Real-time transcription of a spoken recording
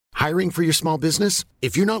Hiring for your small business?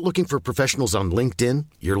 If you're not looking for professionals on LinkedIn,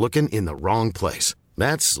 you're looking in the wrong place.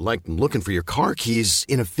 That's like looking for your car keys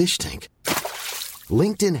in a fish tank.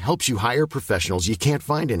 LinkedIn helps you hire professionals you can't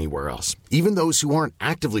find anywhere else, even those who aren't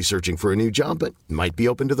actively searching for a new job but might be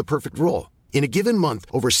open to the perfect role. In a given month,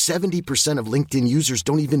 over 70% of LinkedIn users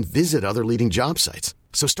don't even visit other leading job sites.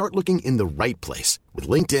 So start looking in the right place. With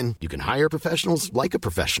LinkedIn, you can hire professionals like a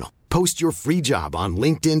professional. Post your free job on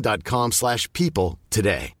linkedin.com/people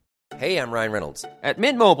today. Hey, I'm Ryan Reynolds. At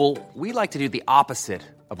Mint Mobile, we like to do the opposite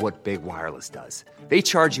of what Big Wireless does. They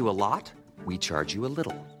charge you a lot, we charge you a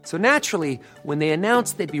little. So naturally, when they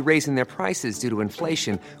announced they'd be raising their prices due to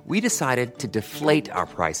inflation, we decided to deflate our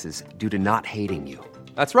prices due to not hating you.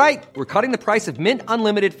 That's right. We're cutting the price of Mint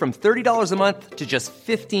Unlimited from $30 a month to just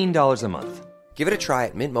 $15 a month. Give it a try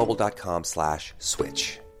at mintmobile.com/switch.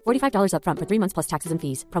 $45 up front for 3 months plus taxes and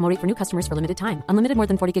fees. Promo rate for new customers for limited time. Unlimited more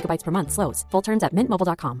than 40 gigabytes per month. Slows full terms at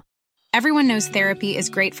mintmobile.com. Everyone knows therapy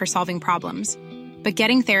is great for solving problems. But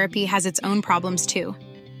getting therapy has its own problems too.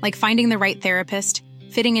 Like finding the right therapist,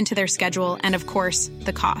 fitting into their schedule, and of course,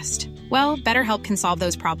 the cost. Well, BetterHelp can solve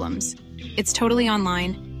those problems. It's totally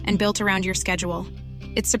online and built around your schedule.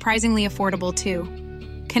 It's surprisingly affordable, too.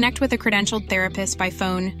 Connect with a credentialed therapist by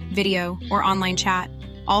phone, video, or online chat,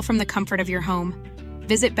 all from the comfort of your home.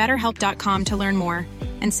 Visit BetterHelp.com to learn more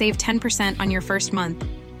and save 10% on your first month.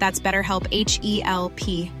 That's BetterHelp,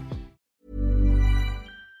 H-E-L-P.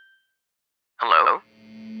 Hello?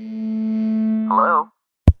 Hello?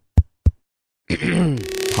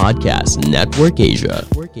 Podcast Network Asia.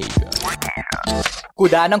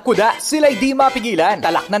 Kuda ng kuda, sila'y di mapigilan.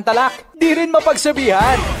 Talak ng talak, di rin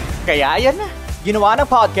mapagsabihan. Kaya yan na, ginawa ng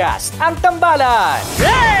podcast, ang Tambalan.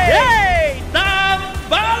 Hey!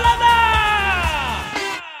 Tambalan na!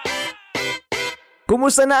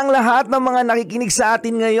 Kumusta na ang lahat ng mga nakikinig sa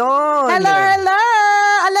atin ngayon? Hello!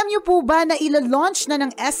 Alam niyo po ba na ilo-launch na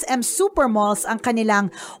ng SM Supermalls ang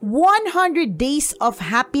kanilang 100 Days of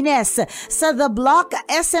Happiness sa The Block,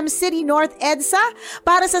 SM City North, EDSA?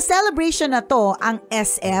 Para sa celebration na to, ang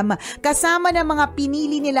SM, kasama ng mga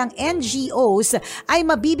pinili nilang NGOs, ay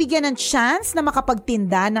mabibigyan ng chance na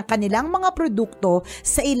makapagtinda ng kanilang mga produkto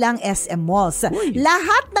sa ilang SM malls.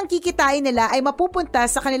 Lahat ng kikitain nila ay mapupunta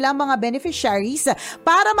sa kanilang mga beneficiaries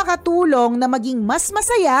para makatulong na maging mas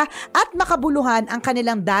masaya at makabuluhan ang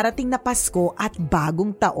kanilang darating na Pasko at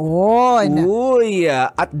bagong taon. Uy,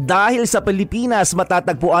 at dahil sa Pilipinas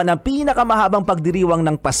matatagpuan ang pinakamahabang pagdiriwang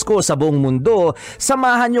ng Pasko sa buong mundo,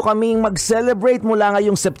 samahan nyo kaming mag-celebrate mula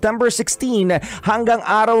ngayong September 16 hanggang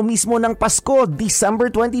araw mismo ng Pasko,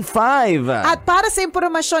 December 25. At para sa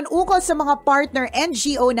impormasyon ukol sa mga partner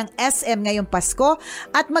NGO ng SM ngayong Pasko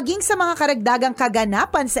at maging sa mga karagdagang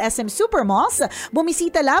kaganapan sa SM Supermalls,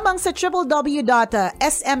 bumisita lamang sa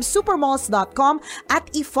www.smsupermalls.com at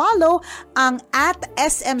i-follow ang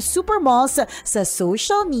 @SM Supermalls sa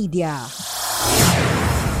social media.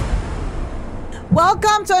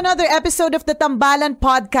 Welcome to another episode of the Tambalan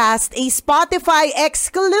Podcast, a Spotify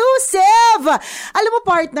exclusive! Alam mo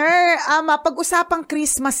partner, pag-usapang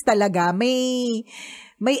Christmas talaga, may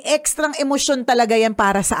ekstrang emosyon talaga yan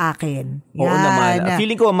para sa akin. Yan. Oo naman.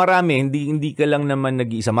 Feeling ko marami, hindi ka lang naman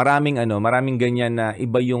nag-iisa. Maraming ganyan na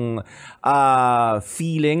iba yung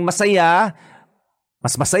feeling. Masaya,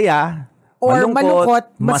 mas masaya, or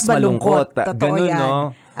malungkot, mas malungkot. Totoo ganun, yan.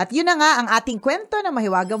 No? At yun na nga ang ating kwento ng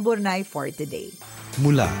Mahiwagang Burnay for today.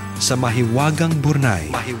 Mula sa Mahiwagang Burnay.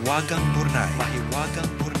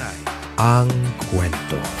 Ang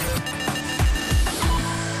kwento.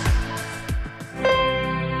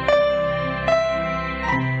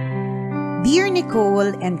 Dear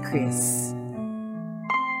Nicole and Chris,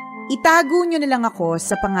 itago nyo na lang ako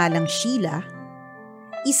sa pangalang Sheila,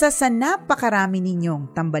 isa sa napakarami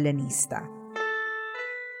ninyong tambalanista.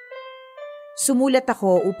 Sumulat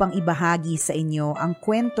ako upang ibahagi sa inyo ang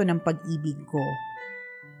kwento ng pag-ibig ko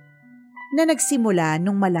na nagsimula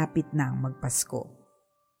nung malapit nang magpasko.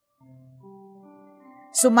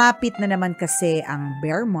 Sumapit na naman kasi ang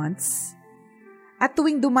bare months at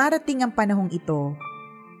tuwing dumarating ang panahong ito,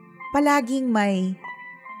 palaging may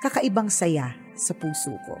kakaibang saya sa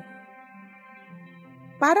puso ko.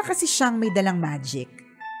 Para kasi siyang may dalang magic.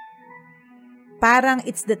 Parang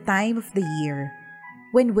it's the time of the year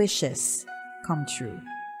when wishes come true.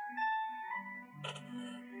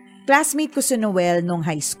 Classmate ko si Noel nung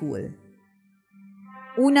high school.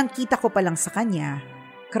 Unang kita ko pa lang sa kanya,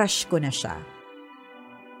 crush ko na siya.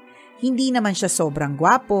 Hindi naman siya sobrang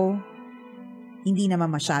gwapo, hindi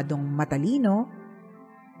naman masyadong matalino.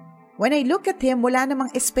 When I look at him, wala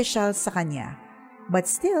namang espesyal sa kanya. But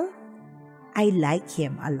still, I like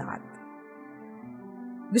him a lot.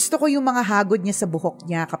 Gusto ko yung mga hagod niya sa buhok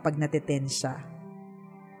niya kapag natitense siya.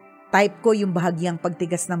 Type ko yung bahagyang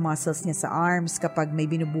pagtigas ng muscles niya sa arms kapag may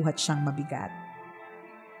binubuhat siyang mabigat.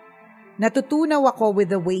 Natutunaw ako with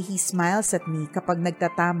the way he smiles at me kapag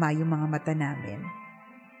nagtatama yung mga mata namin.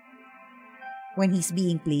 When he's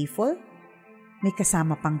being playful, may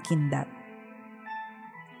kasama pang kindat.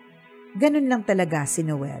 Ganun lang talaga si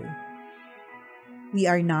Noel. We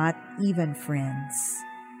are not even friends.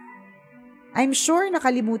 I'm sure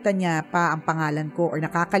nakalimutan niya pa ang pangalan ko or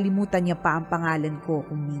nakakalimutan niya pa ang pangalan ko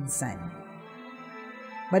kung minsan.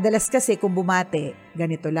 Madalas kasi kung bumate,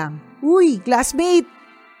 ganito lang. Uy, classmate!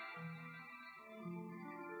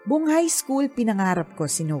 Buong high school, pinangarap ko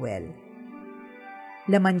si Noel.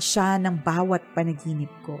 Laman siya ng bawat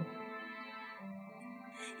panaginip ko.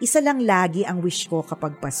 Isa lang lagi ang wish ko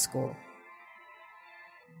kapag Pasko.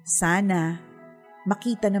 Sana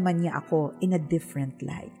makita naman niya ako in a different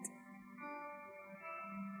light.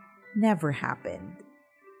 Never happened.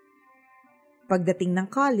 Pagdating ng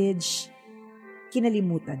college,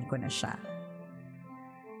 kinalimutan ko na siya.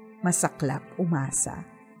 Masaklap umasa.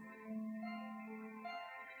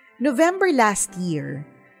 November last year,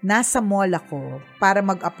 nasa mall ako para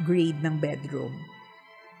mag-upgrade ng bedroom.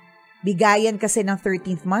 Bigayan kasi ng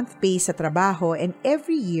 13th month pay sa trabaho and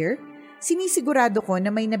every year, sinisigurado ko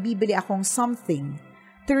na may nabibili akong something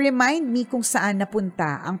to remind me kung saan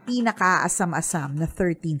napunta ang pinaka-asam-asam na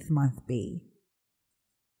 13th month pay.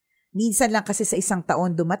 Minsan lang kasi sa isang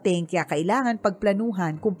taon dumating kaya kailangan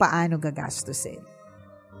pagplanuhan kung paano gagastusin.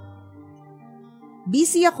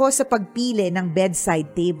 Busy ako sa pagpili ng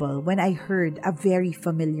bedside table when I heard a very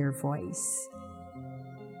familiar voice.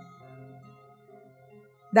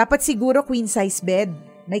 Dapat siguro queen size bed.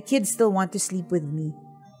 My kids still want to sleep with me.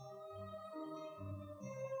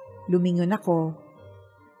 Lumingon ako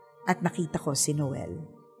at nakita ko si Noel.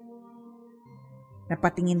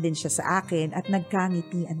 Napatingin din siya sa akin at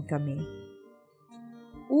nagkangitian kami.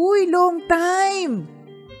 Uy, long time!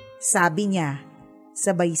 Sabi niya,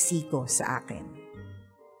 sabay siko sa akin.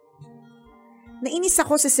 Nainis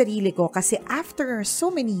ako sa sarili ko kasi after so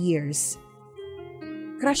many years,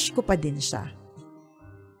 crush ko pa din siya.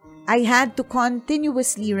 I had to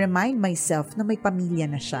continuously remind myself na may pamilya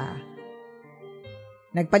na siya.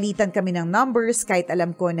 Nagpalitan kami ng numbers kahit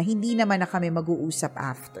alam ko na hindi naman na kami mag-uusap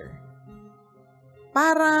after.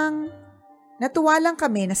 Parang natuwa lang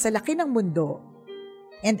kami na sa laki ng mundo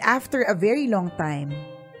and after a very long time,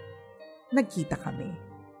 nagkita kami.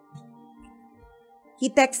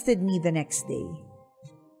 He texted me the next day.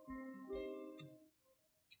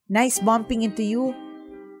 Nice bumping into you.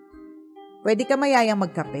 Pwede ka mayayang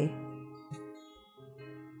magkape?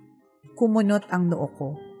 Kumunot ang noo ko.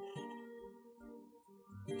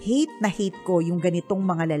 Hate na hate ko yung ganitong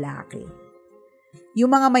mga lalaki. Yung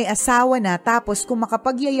mga may asawa na tapos kung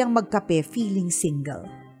makapagyayang magkape, feeling single.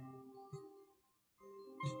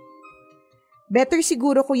 Better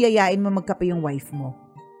siguro kung yayain mo magkape yung wife mo.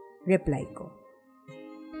 Reply ko.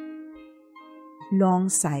 Long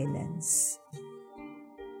silence.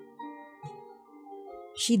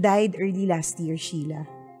 She died early last year, Sheila.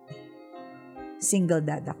 Single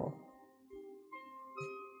dad ako.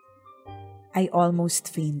 I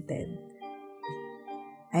almost fainted.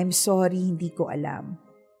 I'm sorry, hindi ko alam.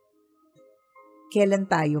 Kailan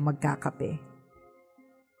tayo magkakape?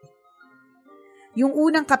 Yung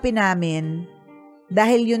unang kape namin,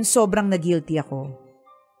 dahil yun sobrang na-guilty ako.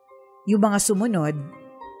 Yung mga sumunod,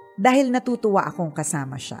 dahil natutuwa akong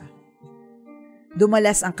kasama siya.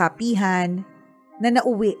 Dumalas ang kapihan na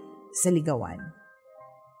nauwi sa ligawan.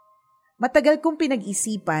 Matagal kong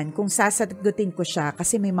pinag-isipan kung sasagutin ko siya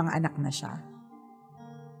kasi may mga anak na siya.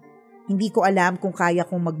 Hindi ko alam kung kaya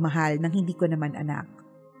kong magmahal nang hindi ko naman anak.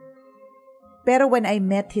 Pero when I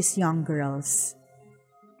met his young girls,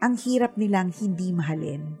 ang hirap nilang hindi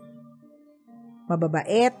mahalin.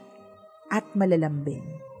 Mababait at malalambing.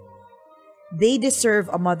 They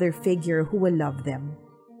deserve a mother figure who will love them.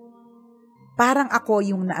 Parang ako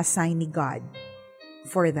yung na-assign ni God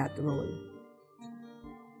for that role.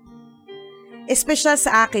 Espesyal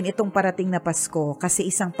sa akin itong parating na Pasko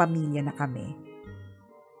kasi isang pamilya na kami.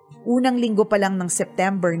 Unang linggo pa lang ng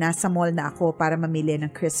September, nasa mall na ako para mamili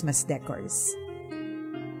ng Christmas decors.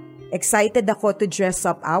 Excited ako to dress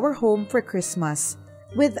up our home for Christmas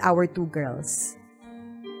with our 2 girls.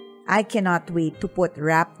 I cannot wait to put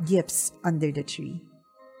wrapped gifts under the tree.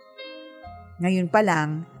 Ngayon pa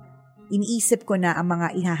lang, iniisip ko na ang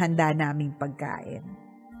mga ihahanda naming pagkain.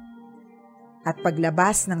 At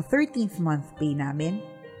paglabas ng 13th month pay namin,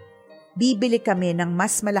 bibili kami ng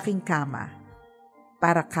mas malaking kama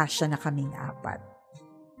para kasya na kaming 4.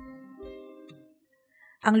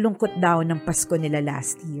 ang lungkot daw ng Pasko nila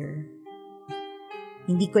last year.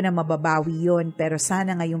 Hindi ko na mababawi yon, pero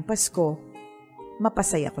sana ngayong Pasko,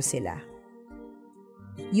 mapasaya ko sila.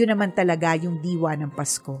 Yun naman talaga yung diwa ng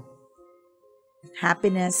Pasko.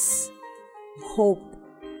 Happiness, hope,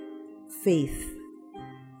 faith,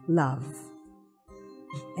 love.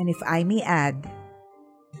 And if I may add,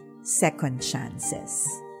 second chances.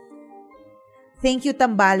 Thank you,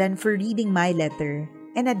 Tambalan, for reading my letter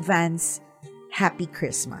and advance Happy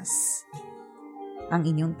Christmas. Ang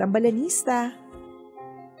inyong tambalanista,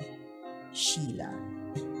 Sheila.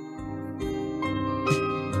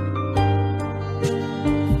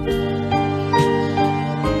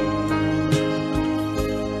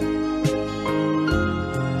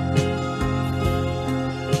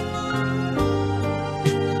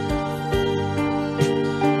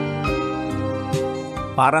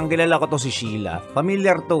 Parang kilala ko to si Sheila.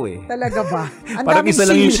 Familiar to eh. Talaga ba? Ang Parang daming isa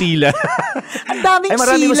lang yung Sheila. Ang daming Ay,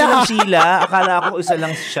 marami Sheila. ko silang Sheila. Akala ko isa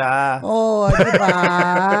lang siya. Oh, di ba?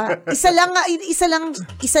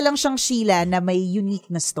 Isa lang siyang Sheila na may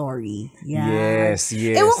unique na story. Yan. Yes,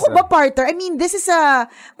 yes. Ewan ko ba, partner? I mean,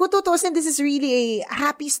 kung tutusin, this is really a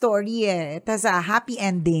happy story eh. It has a happy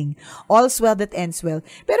ending. All's well that ends well.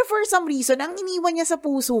 Pero for some reason, ang iniwan niya sa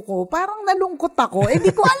puso ko, parang nalungkot ako.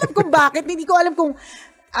 Hindi ko alam kung bakit. Hindi ko alam kung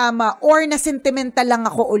or na sentimental lang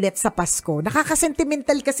ako ulit sa Pasko.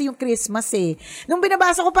 Nakaka-sentimental kasi yung Christmas eh. Nung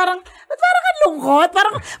binabasa ko parang ang lungkot.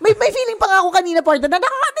 Parang may feeling pa nga ako kanina, partner, na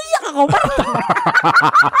nakakaiyak ako.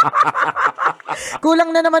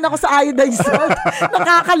 Kulang na naman ako sa iodine salt.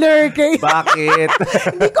 Nakakalurke. Bakit?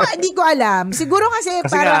 Hindi ko alam. Siguro kasi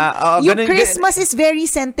parang yung Christmas is very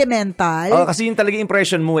sentimental. Kasi yung talaga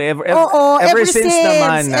impression mo eh. Ever since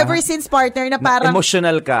naman. Ever since, partner, na parang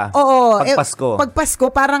emotional ka. Pag Pasko. Pag Pasko,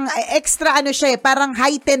 parang extra siya eh, parang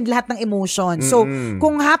heightened lahat ng emotion. So,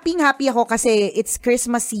 kung happy ako kasi it's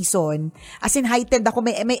Christmas season, as in heightened ako,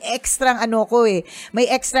 may extrang may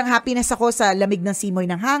extrang happiness ako sa lamig ng simoy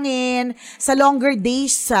ng hangin, sa longer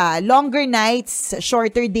days, sa longer nights,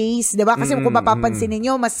 shorter days, 'di ba? Kasi kung mapapansin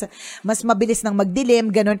niyo, mas mabilis nang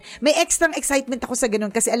magdilim, ganun. May extrang excitement ako sa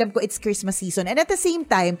ganun kasi alam ko it's Christmas season. And at the same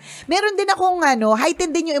time, meron din akong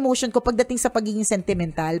heightened din yung emotion ko pagdating sa pagiging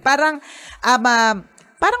sentimental.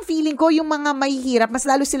 Parang feeling ko yung mga mahihirap, mas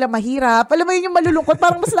lalo sila mahirap. Alam mo yun yung malulungkot,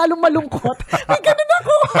 parang mas lalong malungkot. May ganun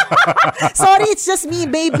ako. Sorry, it's just me,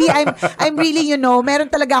 baby. I'm really,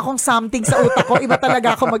 meron talaga akong something sa utak ko. Iba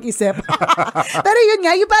talaga ako mag-isip. Pero yun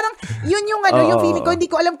nga, yung parang, yung feeling ko, hindi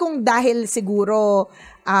ko alam kung dahil siguro,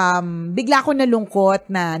 bigla ako nalungkot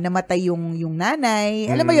na namatay yung nanay.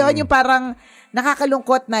 Alam mo yun, yung parang,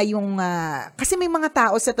 nakakalungkot na yung kasi may mga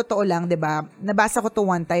tao sa totoo lang, 'di ba? Nabasa ko to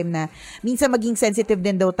one time na minsan maging sensitive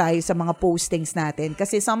din daw tayo sa mga postings natin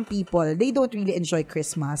kasi some people, they don't really enjoy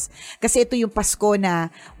Christmas. Kasi ito yung Pasko na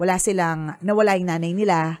nawala yung nanay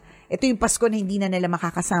nila. Ito yung Pasko na hindi na nila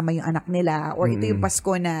makakasama yung anak nila, or ito yung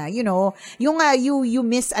Pasko na, you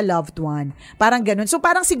miss a loved one. Parang ganun. So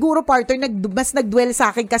parang siguro, partner, mas nagdwell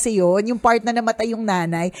sa akin kasi yung part na namatay yung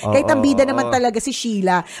nanay. Kahit ang bida naman talaga si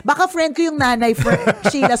Sheila. Baka friend ko yung nanay,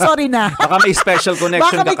 Sheila. Sorry na. Baka may special connection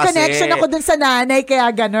Baka may ka kasi. connection ako dun sa nanay, kaya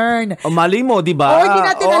ganun. Mali mo, di ba? Hindi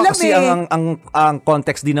natin alam kasi ang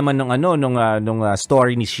context din naman nung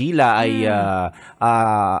story ni Sheila ay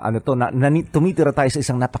tumitira tayo sa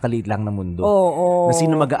isang napakaliit lang na mundo. Na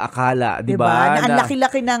sino mag-aakala, di ba? Na ang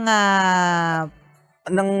laki-laki ng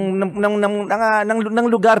ng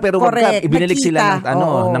lugar, pero wag ibinalik sila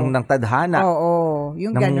ng tadhana.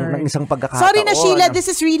 Yung ganun. Ng isang pagkakataon. Sorry na, Sheila, this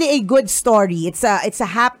is really a good story. It's a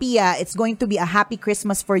happy, it's going to be a happy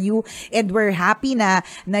Christmas for you, and we're happy na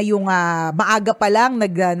yung maaga pa lang na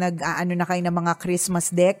kayo ng mga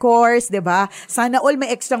Christmas decors, 'di ba? Sana all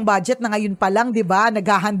may extra budget na ngayon pa lang, 'di ba?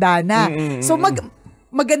 Naghahanda na. So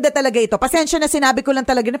maganda talaga ito. Pasensya na, sinabi ko lang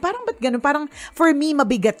talaga na parang ba't ganun? Parang for me,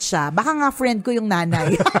 mabigat siya. Baka nga friend ko yung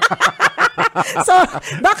nanay. So,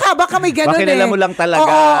 baka may ganun baka kilala mo lang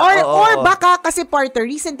talaga. Or baka kasi, partner,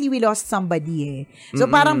 recently we lost somebody eh. So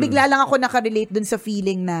parang bigla lang ako nakarelate dun sa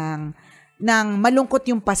feeling ng malungkot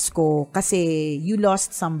yung Pasko kasi you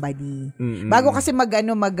lost somebody. Bago kasi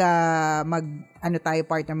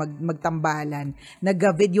magtambalan,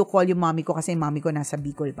 nag-video call yung mommy ko kasi yung mommy ko nasa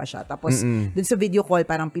Bicol pa siya. Tapos dun sa video call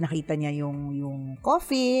parang pinakita niya yung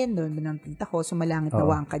coffin, doon ng tita ko, sumalangit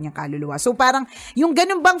nawa ang kanyang kaluluwa. So parang yung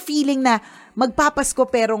ganun bang feeling na magpapasko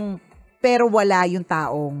perong pero wala yung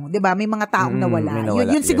taong, 'di ba? May mga taong nawala.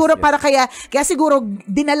 Yun Yes, siguro yes. para kaya siguro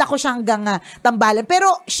dinala ko siya hanggang tambalan.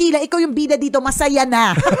 Pero Sheila, ikaw yung bida dito, masaya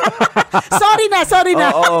na. sorry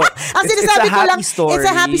na. Oo. Ang sinasabi ko lang, story. it's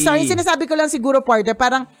a happy story. Sinasabi ko lang siguro, partner,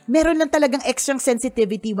 parang meron lang talagang extra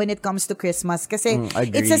sensitivity when it comes to Christmas kasi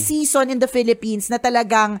it's a season in the Philippines na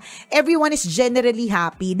talagang everyone is generally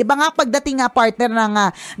happy. 'Di ba nga pagdating nga, partner, ng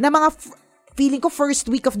mga feeling ko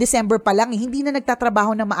first week of December pa lang, hindi na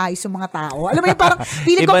nagtatrabaho na maayos yung mga tao. Alam mo yun, parang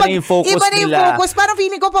feeling ko iba na yung focus. Parang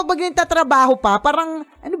feeling ko pag nagtatrabaho pa, parang,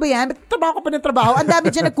 ano ba yan? Nagtatrabaho ka pa ng trabaho. Ang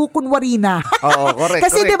dami dyan nagkukunwari na. Oo, correct.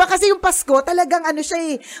 Kasi diba, kasi yung Pasko, talagang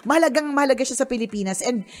mahalaga siya sa Pilipinas.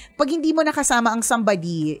 And pag hindi mo nakasama ang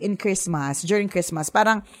somebody in Christmas, during Christmas,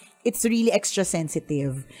 parang, it's really extra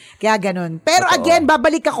sensitive. Kaya ganun. Pero again,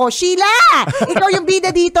 babalik ako. Sheila! Ikaw yung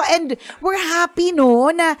bida dito and we're happy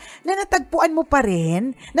na natagpuan mo pa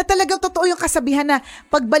rin na talagang totoo yung kasabihan na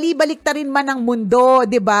pagbali-balik ta rin man ang mundo,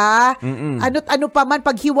 di ba? Ano pa man,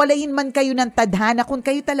 paghiwalayin man kayo ng tadhana, kung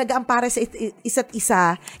kayo talaga ang para sa isa't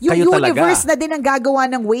isa, yung kayo universe talaga na din ang gagawa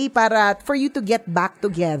ng way para for you to get back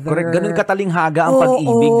together. Correct. Ganun katalinghaga ang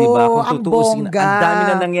pag-ibig, di ba? Kung tutuusin, ang dami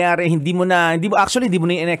na nangyari, hindi mo na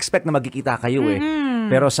in-expect na magkikita kayo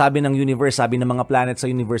Pero sabi ng universe, sabi ng mga planet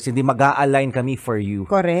sa universe, hindi mag-a-align kami for you.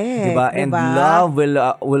 Correct. Diba? And love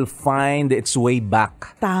will find its way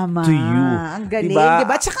back Tama. to you. Ang galing,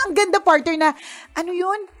 diba? Tsaka ang ganda, partner, na ano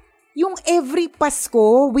yun? Yung every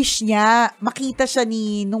Pasko, wish niya, makita siya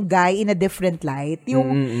nung guy in a different light.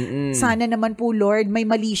 Yung, sana naman po, Lord, may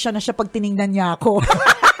mali siya na siya pag tiningnan niya ako.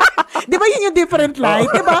 Di ba yun yung different light?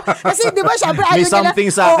 Di ba? Kasi di ba, syempre, ayaw may niya something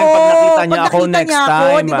sa akin pag nakita niya ako next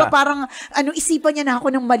time. Di ba parang, isipan niya na ako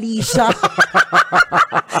ng mali siya.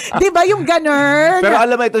 Di ba yung ganun? Pero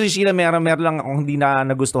alam mo, ito si Sheila, meron lang akong hindi na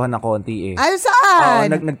nagustuhan na konti Ay,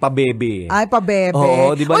 saan? Nagpabebe. Ay, pabebe.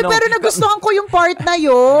 Oo, di ba? Pero nagustuhan ko yung part na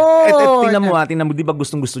yun. Tingnan mo, di ba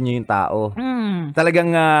gustong-gusto niya yung tao? Talagang,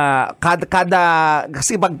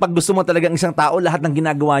 kasi pag gusto mo talagang isang tao, lahat ng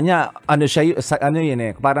ginagawa niya,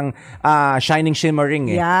 parang, shining,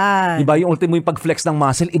 shimmering Yan. Iba yung ultimo yung pag-flex ng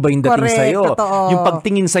muscle, iba yung dating sa'yo. Totoo. Yung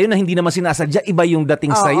pagtingin sa'yo na hindi naman sinasadya, iba yung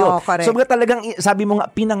dating sa'yo. So talagang, sabi mo nga,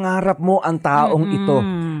 pinangarap mo ang taong ito.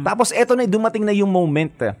 Tapos eto na, dumating na yung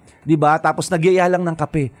moment. Diba? Tapos nagyaya lang ng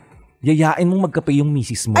kape. Yayain mo magkape yung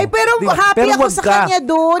misis mo. Ay, pero diba? happy ako sa kanya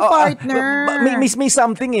doon, partner. May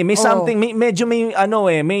something may something, medyo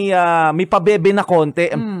may pabebe na konti.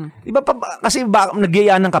 Diba, kasi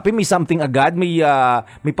nagyaya ng kape, may something agad, may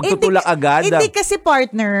pagtutulak agad. Hindi kasi,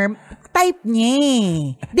 partner, type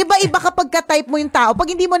niya. Di ba iba kapag ka-type mo yung tao?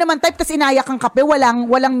 Pag hindi mo naman type kasi inayak ang kape,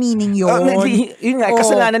 walang meaning yun. Yun nga,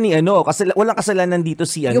 kasalanan ni walang kasalanan dito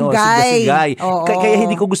si yung guy. Si guy. Kaya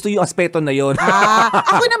hindi ko gusto yung aspeto na yun.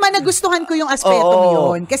 Ako naman nagustuhan ko yung aspeto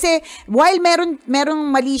yun. Kasi while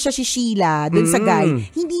merong mali siya si Sheila dun sa guy,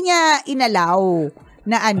 hindi niya inalaw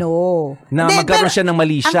na magkaroon siya ng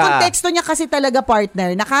mali siya. Ang konteksto niya kasi talaga,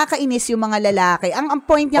 partner, nakakainis yung mga lalaki. Ang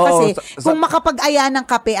point niya kasi, kung makapag-aya ng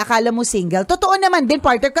kape, akala mo single. Totoo naman din,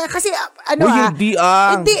 partner. Kasi, hindi,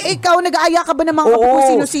 ikaw, nag-aaya ka ba ng mga kape kung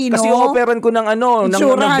sino-sino? Kasi operan ko ng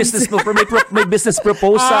may business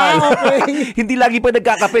proposal. Okay. Hindi lagi pa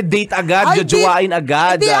nagkakape, date agad, jojowain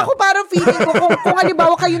agad. Hindi, ako parang feeling ko, kung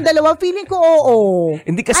halimbawa kayong dalawa, feeling ko, oo.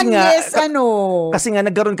 Hindi kasi kasi nga,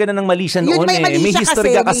 nagkaroon ka na ng mali siya noon. May mali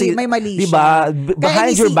siya kasi may mali siya. Diba?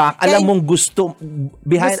 Behind your back, alam mong gusto,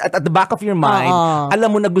 at the back of your mind, alam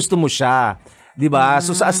mo na gusto mo siya. Diba?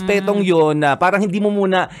 So sa aspetong yun, parang hindi mo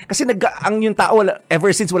muna, kasi yung tao,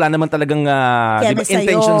 ever since wala naman talagang diba,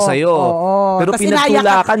 intention sa'yo. Pero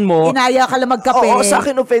pinagtulakan mo. Inaya ka lang magkape. Oo, sa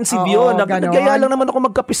akin offensive yun. Nagaya lang naman ako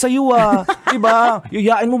magkape sa'yo. Diba?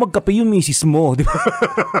 Yuyain mo magkape yung misis mo. Diba?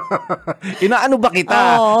 Inaano ba kita?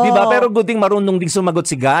 Diba? Pero good thing marunong din sumagot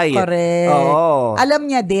si Guy. Correct. Oo. Alam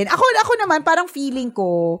niya din. Ako naman, parang feeling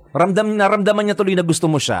ko. Naramdaman niya tuloy na gusto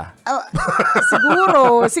mo siya.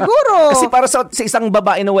 Siguro. Kasi para sa isang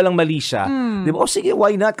babae na walang mali siya, di ba? Sige,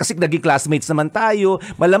 why not? Kasi naging classmates naman tayo.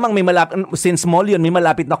 Malamang since small yun, may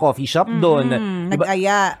malapit na coffee shop doon. Diba?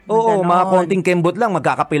 Nag-aya. Oo, mga konting kembot lang,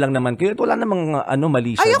 magkakape lang naman kayo. Wala namang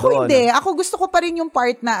mali siya doon. Ako hindi. Ako gusto ko pa rin yung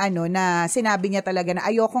part na na sinabi niya talaga na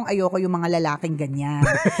ayoko yung mga lalaking ganyan.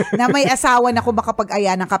 Na may asawa na kung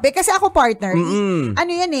makapag-aya ng kape. Kasi ako, partner,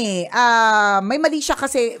 may mali siya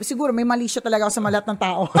kasi, siguro may mali siya talaga sa malat ng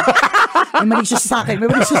tao. May mali siya sa akin.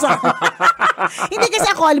 Hindi kasi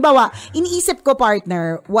ako, halimbawa, iniisip ko,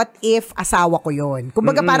 partner, what if asawa ko yun?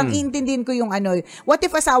 Kumbaga parang iintindihin ko yung what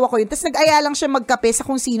if asawa ko yun? Tapos nag-aya lang siya magkape sa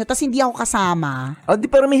kung sino, tapos hindi ako kasama.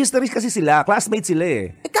 Pero may history kasi sila, classmates sila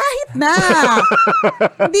eh. Kahit na.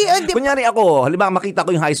 Hindi. Kunyari ako, halimbawa makita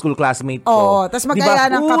ko yung high school classmate ko. Oo, tas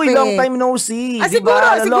mag-aya ng kape. Uy, long time no see. Siguro.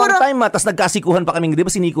 Long time tas nagkasikuhan pa kami. Di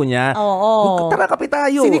ba siniko niya? Oo. Tara, kape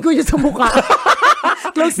tayo. Siniko niya sa mukha.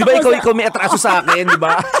 Di ba ikaw may atraso sa akin, di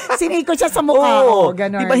ba? Siniko siya sa mukha ko.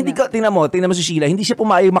 Ganon. Di ba hindi ka, tingnan mo si Sheila, hindi siya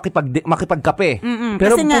pumayag makipagkape.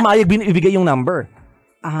 Pero pumayag ibigay yung number.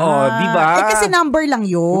 Di ba? Kasi number lang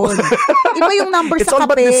yun. Iba yung number It's sa all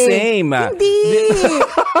kape. but the same. Hindi.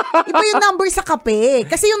 Iba yung number sa kape.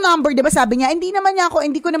 Kasi yung number, di ba sabi niya, hindi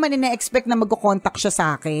ko naman ina-expect na magko-contact siya sa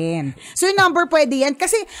akin. So yung number pwede yan.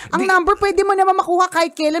 Kasi ang number pwede mo naman makuha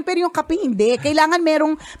kahit kailan, pero yung kape hindi. Kailangan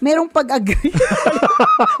merong pag-agree.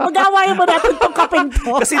 Mag-awayan mo natin tong kape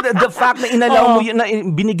to. Kasi the fact na inalaw mo, na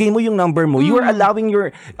binigay mo yung number mo, you are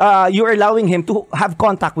allowing him to have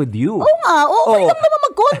contact with you. Oo nga. Okay lang naman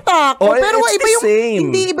mag-contact. Pero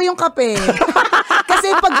hindi iba yung kape.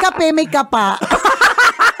 Kasi pag kape, may kapa.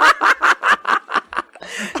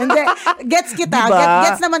 Hindi, gets kita. Diba?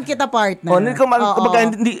 Gets naman kita, partner.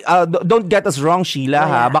 Don't get us wrong, Sheila,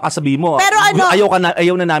 ha? Baka sabihin mo, pero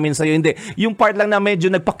ayaw na namin sa'yo. Hindi, yung part lang na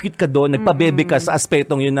medyo nagpa-cute ka doon, nagpa-bebe ka sa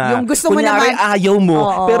aspetong yun na, yung gusto mo kunyari, naman, ayaw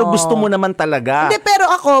mo, pero gusto mo naman talaga. Hindi, pero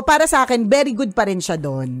ako, para sa akin, very good pa rin siya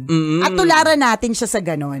doon. At tularan natin siya sa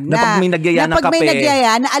ganun. Na pag may nagyaya ng kape. Pag may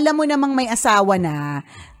nagyaya, na alam mo namang may asawa na,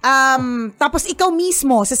 tapos ikaw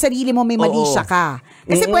mismo, sa sarili mo may mali siya ka.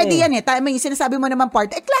 Kasi pwede yan yung sinasabi mo naman part,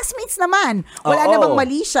 classmates naman. Wala namang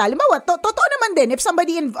mali siya. Halimbawa, totoo naman din. If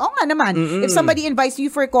somebody invites you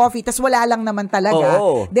for coffee, tas wala lang naman talaga,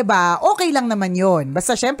 diba? Okay lang naman yun.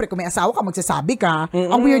 Basta syempre, kung may asawa ka, magsasabi ka.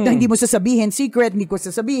 Ang weird na hindi mo sasabihin, secret, hindi ko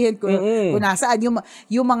sasabihin kung nasaan,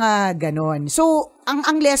 yung mga ganon. So,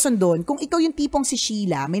 ang lesson doon, kung ikaw yung tipong si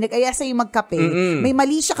Sheila, may nag-aya sa'yo magkape, may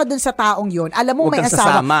mali siya ka doon sa taong yun, alam mo may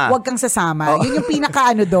asawa, huwag kang sasama. Yun yung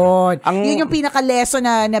pinaka-ano doon. Yun yung pinaka-lesson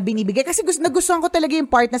na binibigay. Kasi nagustuhan ko talaga yung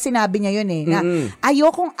part na sinabi niya yun na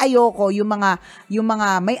ayoko yung mga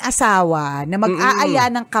may asawa na mag-aaya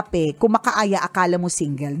ng kape, kung makaaya akala mo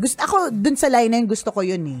single. Ako, doon sa line na yun, gusto ko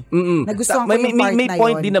yun Nagustuhan ko yung part na yun. May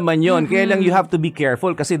point din naman yun. Kaya lang you have to be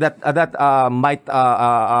careful kasi that might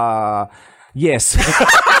yes.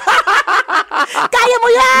 Kaya mo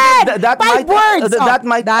yan! Five words! That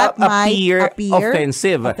might appear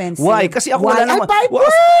offensive. Why? Kasi ako wala naman. 5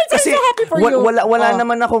 words! Kasi, I'm so happy for you. Wala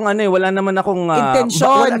naman akong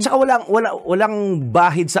intention. Tsaka walang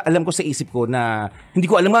bahid sa alam ko sa isip ko na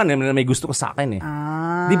hindi ko alam na may gusto ko sa akin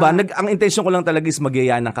Diba? Ang intention ko lang talaga is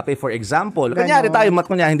magyaya ng kape. For example, kunyari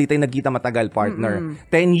hindi tayo nagkita matagal, partner.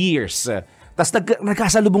 10 years. Tapos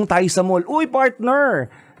nagkasalubong tayo sa mall. Uy,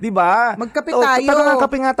 partner! Diba? Magkape tayo.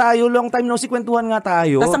 Magkape nga tayo. Long time no see, kwentuhan nga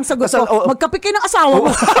tayo. Tapos ang sagot ko, magkape kayo ng asawa mo.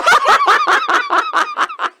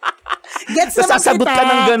 Gets naman kita. Sasagot ka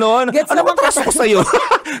ng ganon. Ano ba traso ko sa'yo?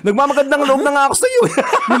 Nagmamagandang loob na nga ako sa'yo.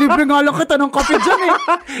 Nilibre nga lang kita ng kape dyan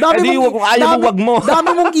kung ayaw mo, wag mo. Dami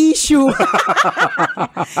mong issue.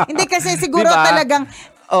 Hindi kasi siguro talagang,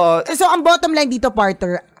 so ang bottom line dito,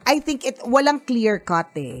 partner, I think walang clear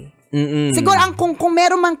cut Siguro kung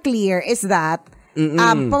meron mang clear is that,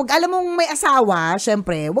 pag alam mong may asawa,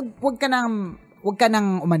 syempre, wag ka nang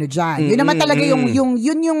umano dyan. Yun naman talaga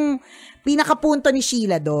yung pinakapunto ni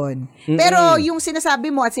Sheila doon. Pero yung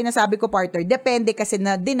sinasabi mo at sinasabi ko, partner, depende kasi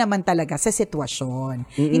din naman talaga sa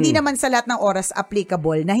sitwasyon. Hindi naman sa lahat ng oras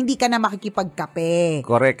applicable na hindi ka na makikipagkape.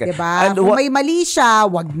 Correct. Diba? Kung may mali siya,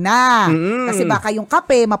 wag na. Kasi baka yung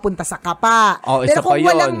kape mapunta sa kapa. Pero kung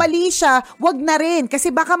walang mali siya, wag na rin.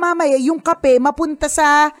 Kasi baka mamaya yung kape mapunta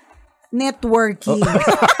sa networking.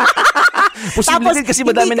 Posible din kasi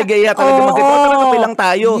madami nag-iaya talaga magkakape lang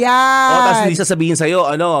tayo. Yan. Tapos hindi sasabihin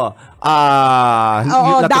sa'yo,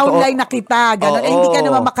 downline na kita. Ganon. Hindi ka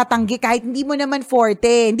naman makatanggi kahit hindi mo naman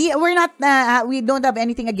forte. We don't have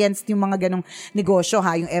anything against yung mga ganong negosyo,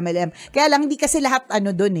 yung MLM. Kaya lang, hindi kasi lahat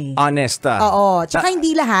doon honest. Oo. Tsaka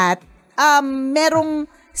hindi lahat,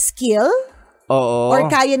 merong skill, or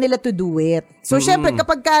kaya nila to do it. So, syempre,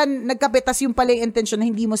 kapag nagkapetas yung pala yung intention na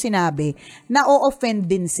hindi mo sinabi, na-o-offend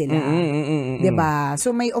din sila. Diba?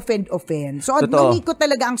 So, may offend. So, ko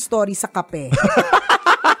talaga ang story sa kape.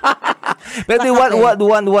 Pero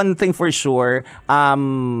one thing for sure,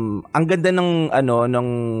 ang ganda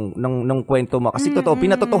ng kwento mo kasi totoo,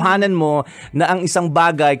 pinatotohanan mo na ang isang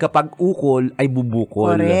bagay kapag ukol ay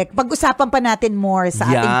bubukol. Correct. Pag-usapan pa natin more sa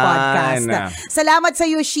ating podcast. Salamat sa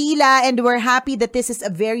iyo, Sheila, and we're happy that this is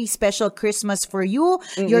a very special Christmas for you,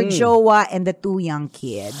 your jowa, and the 2 young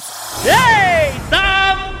kids. Yay!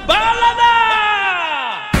 Tambala na!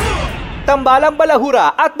 Tambalang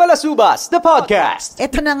Balahura at Balasubas, the podcast.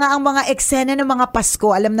 Ito na nga ang mga eksena ng mga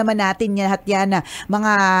Pasko. Alam naman natin lahat yan,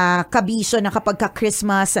 mga kabisyo na kapag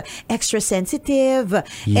ka-Christmas, extra sensitive,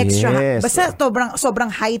 extra, basta sobrang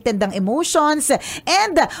heightened ang emotions.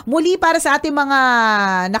 And muli para sa ating mga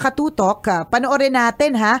nakatutok, panoorin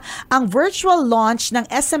natin ang virtual launch ng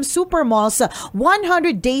SM Supermalls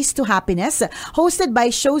 100 Days to Happiness, hosted by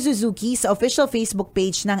Sho Suzuki sa official Facebook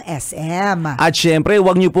page ng SM. At syempre,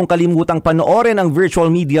 huwag niyo pong kalimutang panoorin ang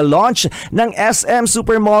virtual media launch ng SM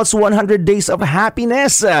Supermalls 100 Days of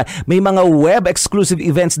Happiness. May mga web exclusive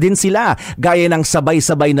events din sila, gaya ng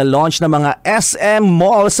sabay-sabay na launch ng mga SM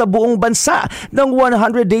Mall sa buong bansa ng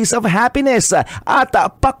 100 Days of Happiness at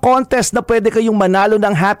pa-contest na pwede kayong manalo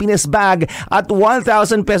ng happiness bag at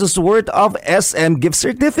 1,000 pesos worth of SM gift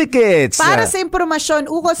certificates. Para sa impormasyon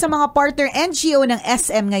ukol sa mga partner NGO ng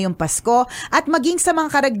SM ngayong Pasko at maging sa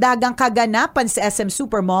mga karagdagang kaganapan sa SM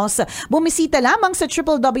Supermalls, bumisita lamang sa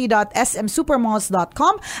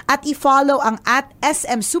www.smsupermalls.com at i-follow ang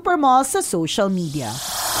 @SM Supermalls sa social media.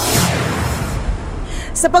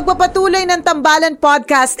 Sa pagpapatuloy ng Tambalan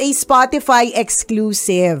Podcast, a Spotify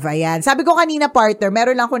exclusive. Ayan. Sabi ko kanina, partner,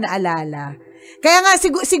 meron lang ako naalala. Kaya nga,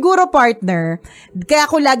 siguro, partner,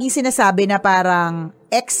 kaya ako laging sinasabi na parang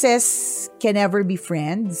exes can never be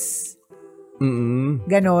friends.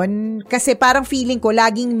 Ganon. Kasi parang feeling ko,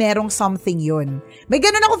 laging merong something yun. May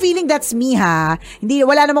ganon ako feeling, that's me Hindi,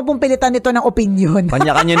 wala namang pong pilitan nito ng opinion.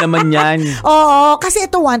 Kanya-kanya naman yan. Oo, kasi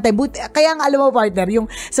ito one time, kaya nga alam mo partner, yung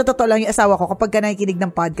sa totoo lang yung asawa ko, kapag ka nakikinig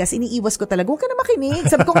ng podcast, iniiwas ko talaga, huwag ka na makinig.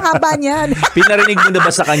 Sabi ko, haba niyan. Pinarinig mo na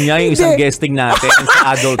ba sa kanya yung isang guesting natin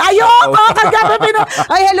sa adult? Ayoko!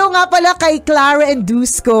 Ay, hello nga pala kay Clara and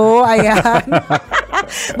Dusko. Ayan.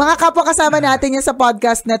 Mga kapwa kasama natin yan sa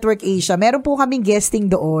Podcast Network Asia. Meron po kaming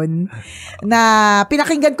guesting doon na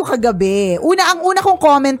pinakinggan ko kagabi. Ang una kong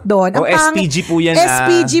comment doon. SPG po yan.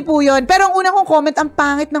 SPG po yun. Pero ang una kong comment, ang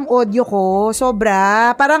pangit ng audio ko.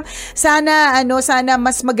 Sobra. Parang sana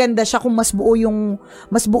mas maganda siya kung mas buo yung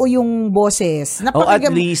boses.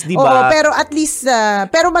 At least, di ba? Pero at least,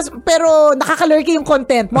 pero nakakalurky yung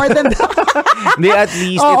content. More than that. Hindi, at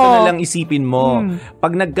least, ito na lang isipin mo.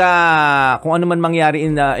 Pag kung ano man mangyari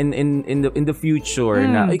in the future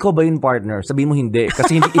na ikaw ba yung partner? Sabihin mo hindi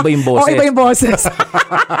kasi hindi iba yung boses. Iba yung boses.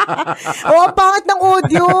 Ang pangit ng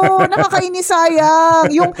audio. Nakakainis, sayang.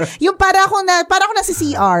 Yung para ako nasa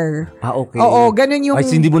CR. Okay. Oo, ganun yung... Ay,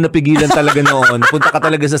 hindi mo napigilan talaga noon. Punta ka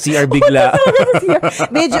talaga sa CR bigla.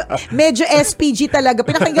 medyo SPG talaga.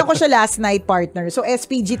 Pinakinggan ko siya last night, partner. So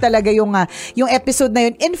SPG talaga yung episode na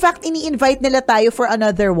yun. In fact, ini-invite nila tayo for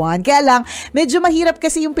another one. Kaya lang, medyo mahirap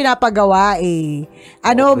kasi yung pinapagawa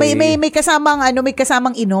Okay. May kasamang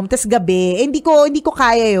inom tas gabi. Hindi ko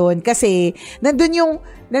kaya yon kasi nandun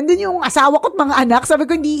yung asawa ko at mga anak. Sabi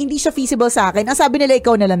ko hindi siya feasible sa akin. Ang sabi nila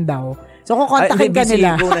ikaw na lang daw. So kung kontakin ka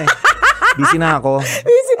nila. Busy na ako.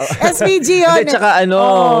 SPG yun. Hindi, tsaka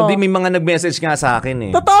may mga nag-message nga sa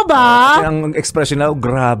akin Totoo ba? Kasi ang expression na,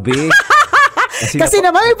 grabe. Kasi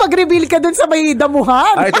naman may pag-reveal ka dun sa may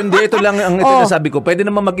damuhan. Ito lang ang nasabi ko. Pwede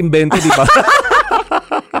naman mag-invento, di ba?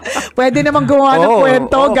 Pwede naman gawa ng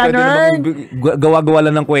kwento, ganun. Gawa-gawa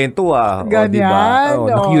lang ng kwento, Ganyan.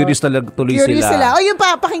 Na-curious talaga tuloy sila. Yun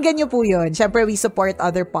pakinggan nyo po yun. Siyempre, we support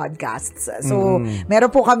other podcasts. So, meron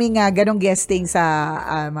po kami nga ganong guesting sa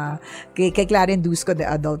kay Claren Dusko, the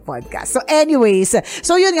adult podcast. So, anyways.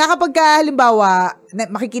 So, yun nga, kapag halimbawa,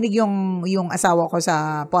 makikinig yung asawa ko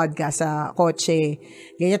sa podcast, sa kotse,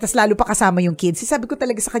 ganyan, tas lalo pa kasama yung kids. Sabi ko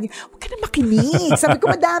talaga sa kanya, huwag ka na makinig. Sabi ko,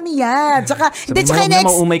 madami yan. Tsaka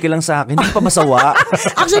maumay ka lang sa akin. Hindi pa masawa.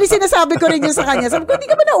 Actually, sinasabi ko rin yun sa kanya. Sabi ko, hindi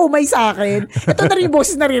ka ba naumay sa akin? Ito na rin yung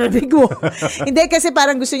boses naririnig mo. Hindi, kasi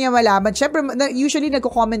parang gusto niya malaman. Siyempre, usually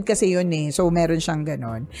nagko-comment kasi yun So, meron siyang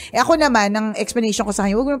ganon. Ako naman, ang explanation ko sa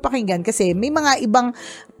kanya, huwag mo pakinggan kasi may mga ibang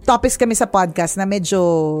topics kami sa podcast na medyo,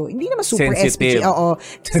 hindi naman super sensitive. SPG. Oo,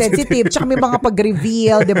 sensitive. Tsaka may mga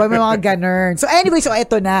pag-reveal, di ba? May mga ganun. So anyway,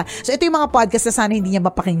 ito na. So ito yung mga podcast na sana hindi niya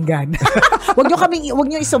mapakinggan. Wag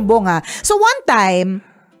niyo isumbong So one time,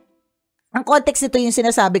 ang context nito yung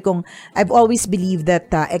sinasabi kong I've always believed that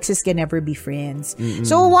exes can never be friends.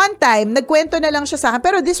 So one time, nagkwento na lang siya sa akin,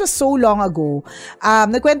 pero this was so long ago.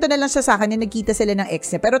 Nagkwento na lang siya sa akin na nagkita sila ng ex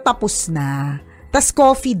niya, pero tapos na. Tas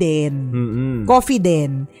coffee din. Coffee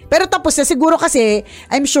din. Pero tapos na, siguro kasi,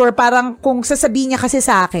 I'm sure, parang kung sasabihin niya kasi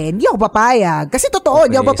sa akin, hindi ako papayag. Kasi totoo,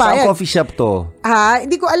 hindi ako papayag. Saan coffee shop to?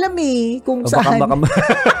 Hindi ko alam kung saan.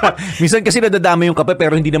 Minsan kasi nadadami yung kape,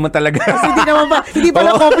 pero hindi naman talaga. Kasi hindi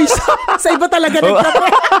pala coffee shop. Sa iba talaga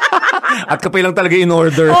nagkape. At kape lang talaga in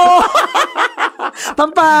order.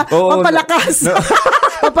 Pampalakas.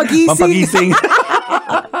 Pampagising.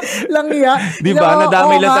 lang niya. Di ba?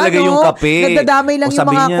 Nadamay lang talaga yung kape. Nadadamay lang yung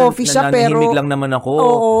mga coffee shop. Pero nanahimik lang naman ako.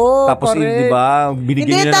 Tapos, di ba,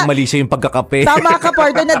 binigyan nila ng mali siya yung pagkakape. Tama ka,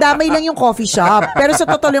 partner. Nadamay lang yung coffee shop. Pero sa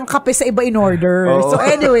totoo yung kape sa iba in order. So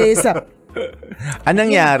anyways, anong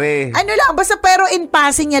nangyari? Ano lang, basta pero in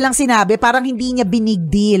passing niya lang sinabi, parang hindi niya binig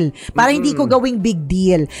deal. Parang hindi ko gawing big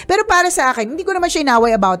deal. Pero para sa akin, hindi ko naman siya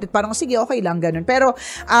inaway about it. Parang sige, okay lang, ganun. Pero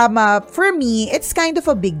for me, it's kind of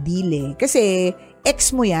a big deal eh. Kasi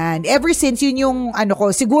ex mo yan. Ever since yun yung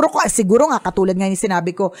siguro nga katulad nga yung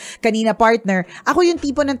sinabi ko kanina, partner, ako yung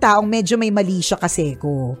tipo ng taong medyo may mali siya kasi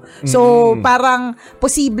ko. So, parang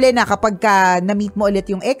posible na kapag na-meet mo ulit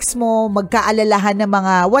yung ex mo, magkaalalahan ng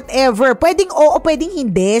mga whatever. Pwedeng oo, pwedeng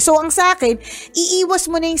hindi. So, ang sa akin, iiwas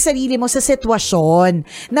mo na yung sarili mo sa sitwasyon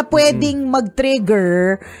na pwedeng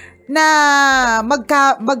mag-trigger na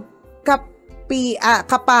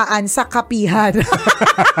kapaan sa kapihan.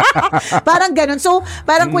 Parang ganun. So,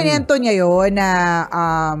 parang kwento niya yun na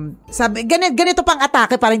sabi, ganito pang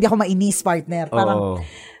atake para hindi ako mainis, partner. Parang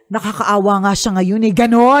nakakaawa nga siya ngayon eh.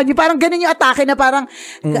 Ganon. Yung parang ganon yung atake na parang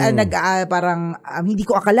hindi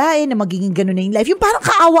ko akalain na magiging ganon na yung life. Yung parang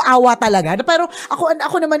kaawa-awa talaga. Na pero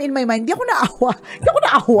ako naman in my mind, hindi ako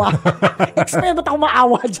naawa. Expect ako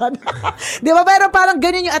maawa dyan. Di ba? Pero parang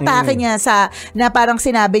ganon yung atake niya na parang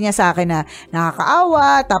sinabi niya sa akin na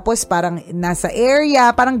nakakaawa, tapos parang nasa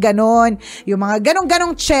area, parang ganon. Yung mga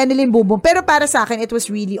ganong channelin bubong. Pero para sa akin, it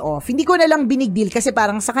was really off. Hindi ko na lang binigdeal kasi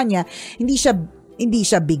parang sa kanya, hindi siya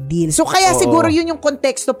big deal. So, kaya siguro yun yung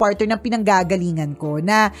konteksto, partner, ng pinanggagalingan ko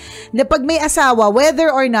na pag may asawa,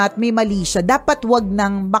 whether or not may mali siya, dapat wag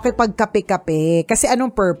nang makipagkape-kape. Kasi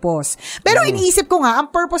anong purpose? Pero iniisip ko nga,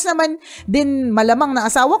 ang purpose naman din malamang ng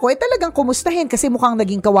asawa ko, talagang kumustahin kasi mukhang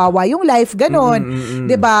naging kawawa yung life, ganon.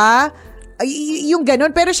 Diba? Yung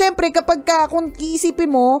ganon. Pero syempre, kung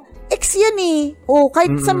iisipin mo, ex yan eh.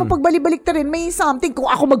 Kahit saan mo pagbalik-balik ta rin, may something. Kung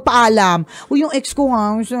ako magpaalam, yung ex ko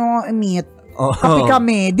nga, meet. Kapi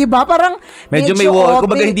kami, 'di ba? Parang medyo may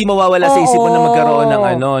kumbaga hindi mawawala sa isip mo na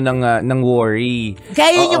magkaroon ng worry.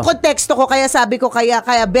 Kaya yun yung konteksto ko, kaya sabi ko kaya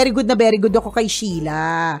very good ako kay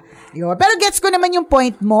Sheila. Yun. Pero gets ko naman yung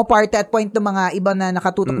point mo, part at point ng mga iba na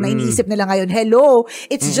nakatutok na iniisip nila ngayon, hello,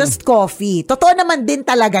 it's just coffee. Totoo naman din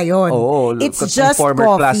talaga yun. It's just former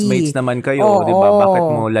coffee. Classmates naman kayo, di ba? Bakit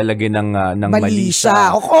mo lalagyan ng mali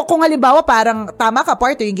siya? O kung halimbawa, parang tama ka,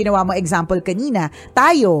 partner, yung ginawa mo example kanina,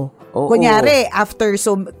 tayo. Kunyari,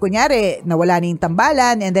 nawala na yung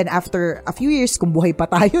tambalan, and then after a few years, kung buhay pa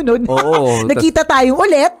tayo nun, nakita tayong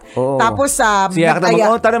ulit, tapos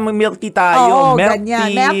tara mag-milk tea tayo, milk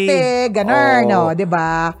tea, ganun,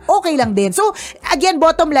 diba? Okay lang din. So, again,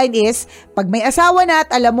 bottom line is, pag may asawa na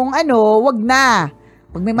at alam mong wag na.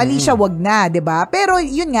 Pag may mali siya, wag na, 'di ba? Pero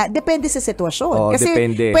yun nga, depende sa sitwasyon. Kasi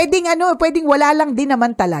depende. Pwedeng wala lang din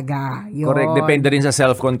naman talaga. Yun. Correct, depende rin sa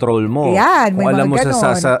self-control mo. Yan, kung alam mo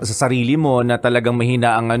sa sarili mo na talagang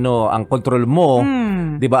mahina ang control mo,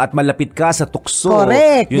 'di ba? At malapit ka sa tukso.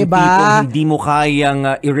 Correct, yung 'di ba? Tipong hindi mo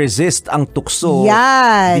kayang i-resist ang tukso.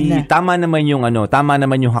 Yan. Tama naman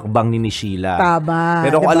yung hakbang ni Sheila. Tama.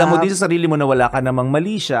 Pero kung alam mo din sa sarili mo na wala ka namang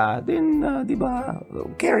mali siya, then 'di ba?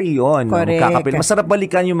 Carry on. Correct. Masarap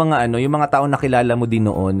balikan yung mga taong nakilala mo din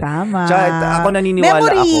noon. Tama. Tsaka ako naniniwala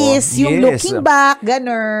Memories, ako. yung looking back,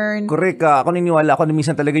 ganun. Correct. Ako naniniwala ako na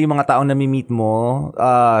minsan talaga yung mga taong nami-meet mo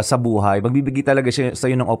sa buhay, magbibigay talaga siya sa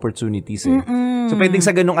iyo ng opportunities eh. So pwedeng sa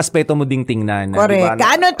ganung aspeto mo ding tingnan. Correct.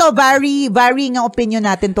 Diba? Varying ang opinion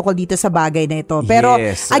natin tungkol dito sa bagay na ito. Pero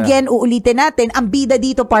again, uulitin natin, ang bida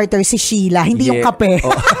dito, partner, si Sheila, hindi yung kape.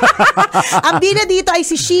 Ang bida dito ay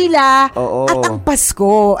si Sheila at ang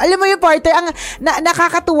Pasko. Alam mo yung partner,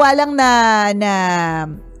 nakakatuwa lang na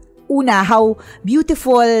una, how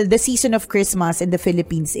beautiful the season of Christmas in the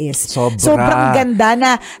Philippines is. Sobrang ganda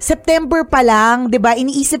na September pa lang, 'di ba?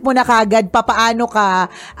 Iniisip mo na kagad paano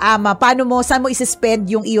saan mo i-spend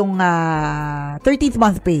yung iyong 13th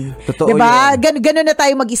month pay. 'Di ba? Ganun na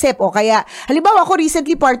tayo mag-isip. O kaya halimbawa ako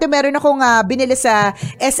recently, partner, meron akong binili sa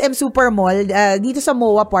SM Supermall dito sa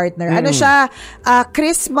MOA, partner. Ano siya?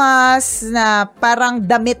 Christmas na parang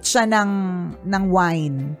damit siya ng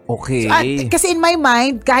wine. Okay. So, kasi in my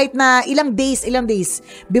mind, kahit na ilang days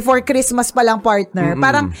before Christmas pa lang, partner,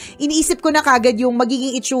 parang iniisip ko na kagad yung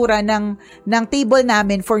magiging itsura ng table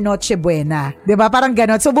namin for Noche Buena. 'Di ba? Parang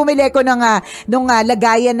gano'n. So bumili ko ng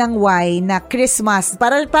lagayan ng wine na Christmas.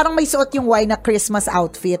 Parang may suot yung wine na Christmas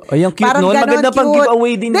outfit. Ay, ang cute parang noon. Maganda pang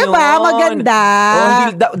giveaway din yun. 'Di ba? Maganda.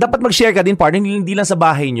 Dapat mag-share ka din, partner. Hindi lang sa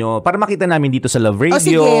bahay nyo. Para makita namin dito sa Love Radio.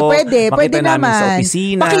 Sige, pwede namin naman. Sa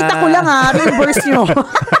opisina. Pakita ko lang reimburse nyo.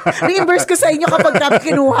 Reimburse ko sa inyo kapag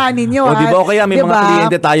kinuha ninyo. O, diba? O kaya may mga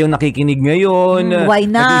kliyente tayong nakikinig ngayon. Why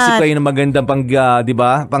not? Nag-isip kayo ng magandang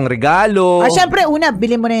diba? Pang regalo. Syempre, una,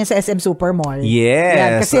 bilhin mo na yan sa SM Supermall. Yes.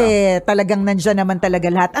 Yan, kasi talagang nandyan naman talaga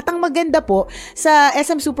lahat. At ang maganda po, sa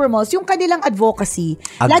SM Supermalls, yung kanilang advocacy.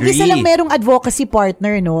 Agree. Lagi silang merong advocacy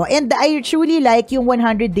partner, no? And I truly like yung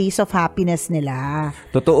 100 Days of Happiness nila.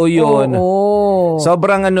 Totoo yun. Oo.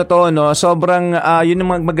 Sobrang sobrang yun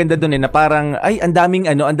ang maganda doon na parang ang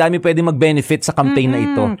daming pwedeng mag-benefit sa campaign na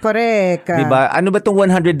ito. Correct. Diba? Ano ba tong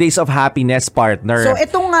 100 Days of Happiness, partner? So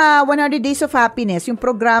itong 100 Days of Happiness, yung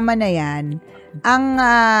programa na yan, ang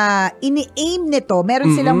ini-aim nito,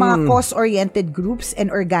 meron silang mga cause-oriented groups and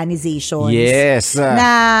organizations. Yes.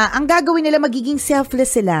 Na ang gagawin nila, magiging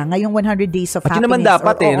selfless sila ngayong 100 Days of At Happiness. yun naman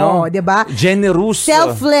dapat no? Diba? Generous.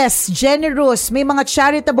 Selfless, generous. May mga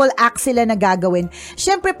charitable acts sila na gagawin.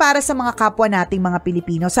 Siyempre para sa mga kapwa nating mga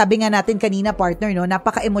Pilipino. Sabi nga natin kanina, partner, no,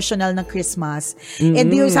 napaka-emotional ng Christmas. And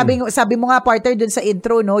yung sabi mo nga, partner, dun sa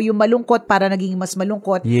intro, no, yung malungkot para naging mas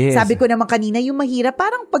malungkot. Yes. Sabi ko naman kanina, yung mahirap,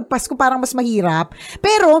 parang pag Pasko, parang mas mahirap.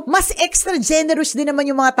 Pero, mas extra generous din naman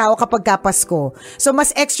yung mga tao kapag Pasko. So,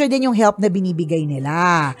 mas extra din yung help na binibigay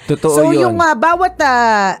nila. Totoo so, yun. yung bawat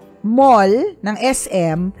mall ng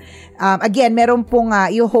SM, again, meron pong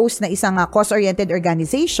yung host na isang cause-oriented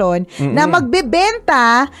organization na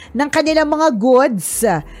magbebenta ng kanilang mga goods,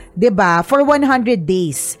 'di ba, for 100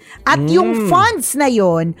 days. At yung funds na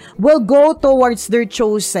yon will go towards their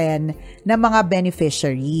chosen na mga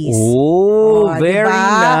beneficiaries. Very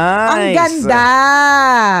nice. Ang ganda.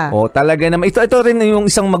 Talaga naman. Ito rin yung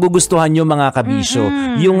isang magugustuhan nyo, mga kabisyo.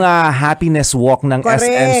 Yung happiness walk ng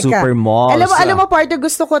SM Supermalls. Alam mo, partner,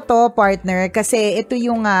 gusto ko to, partner, kasi ito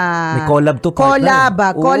yung may collab to, partner.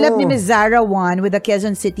 Collab ni Ms. Zara One with the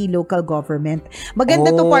Quezon City local government.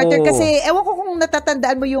 Maganda to, partner, kasi ewan ko kung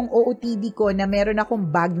natatandaan mo yung OOTD ko na meron akong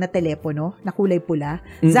bag na telepono na kulay pula.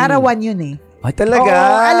 Zara One yun eh. Ay,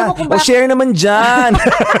 talaga? Alam mo kung share naman dyan.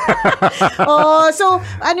 So,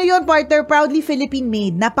 ano yun, partner? Proudly Philippine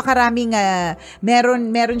made. Napakaraming,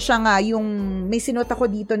 meron siyang, yung, may sinuot ako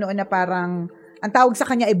dito noon na parang, ang tawag sa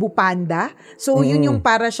kanya ay bupanda. So, yun yung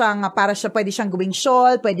para siya, pwede siyang gawing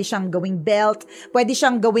shawl, pwede siyang gawing belt, pwede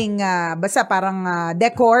siyang gawing, basta parang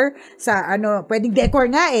decor, pwedeng decor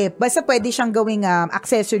nga eh. Basta pwede siyang gawing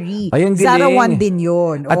accessory. Ayun, Zara One din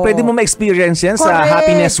yun. At pwede mo ma-experience yan sa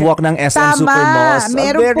Happiness Walk ng SM Supermalls.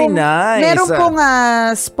 Very nice. Meron pong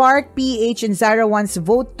Spark PH and Zara One's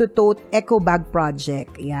Vote to Tote Eco Bag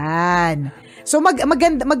Project. Yan. So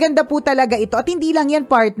maganda po talaga ito. At hindi lang yan,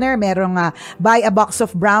 partner. Merong buy a box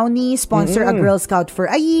of brownies, sponsor a Girl Scout for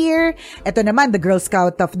a year. Ito naman, the Girl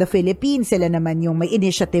Scout of the Philippines. Sila naman yung may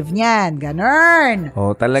initiative niyan. Ganun.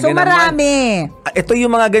 Talaga so marami. Naman. Ito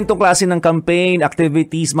yung mga ganitong klase ng campaign,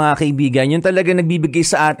 activities, mga kaibigan. Yung talaga nagbibigay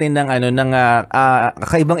sa atin ng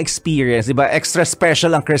kakaibang experience. Diba? Extra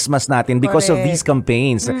special ang Christmas natin because of these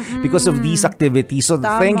campaigns. Because of these activities. So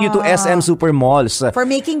thank you to SM Supermalls for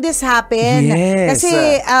making this happen. Yes.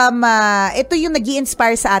 Kasi ito yung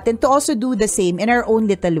nag-i-inspire sa atin to also do the same in our own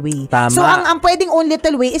little way. Tama. So ang pwedeng own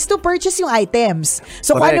little way is to purchase yung items.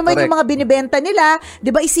 So kung ano man yung mga binibenta nila,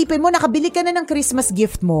 'di ba, isipin mo nakabili ka na ng Christmas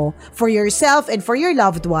gift mo for yourself and for your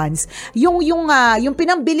loved ones. Yung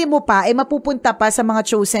pinambili mo pa ay mapupunta pa sa mga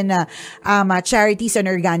chosen na charities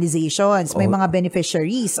and organizations. May mga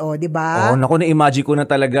beneficiaries, 'di ba? Naku, na-imagine ko na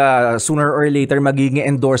talaga sooner or later magiging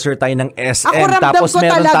endorser tayo ng SM. Tapos ko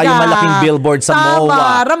meron talaga. tayong malaking billboard sa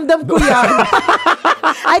MOA. Ramdam ko yan.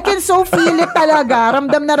 I can so feel it talaga.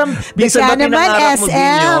 Ramdam na ramdam. Bisan ba pinangarap mo din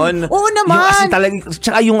yun? Oo naman.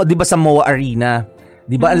 Tsaka yung, di ba sa MOA Arena,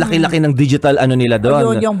 di ba, ang laki-laki ng digital ano nila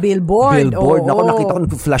doon? Yun, yung billboard. Naku, nakita ko,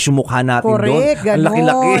 nag-flash yung mukha natin doon. Correct, ganun. Ang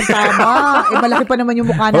laki-laki. Tama. Malaki pa naman yung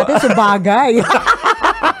mukha natin, so bagay.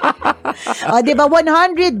 Diba,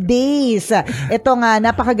 100 days. Ito nga,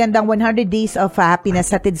 napakagandang 100 days of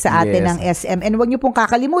happiness hatid sa atin ng SM. And huwag niyo pong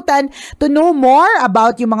kakalimutan to know more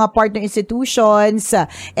about yung mga partner institutions.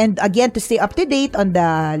 And again, to stay up to date on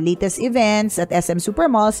the latest events at SM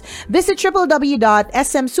Supermalls, visit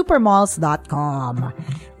www.smsupermalls.com.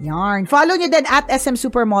 Yarn. Follow nyo din at SM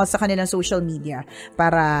Supermalls sa kanilang social media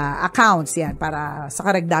para accounts yan, para sa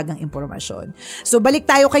karagdagang impormasyon. So, balik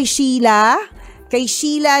tayo kay Sheila. Kay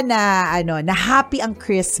Sheila na na happy ang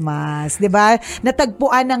Christmas, 'di ba?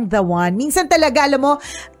 Natagpuan ng the one. Minsan talaga alam mo,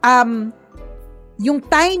 yung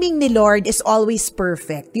timing ni Lord is always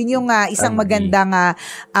perfect. Yun yung isang magandang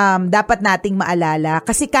dapat nating maalala.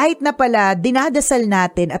 Kasi kahit na pala dinadasal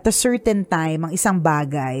natin at a certain time ang isang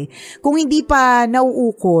bagay, kung hindi pa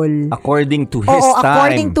nauukol, according to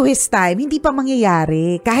His time, hindi pa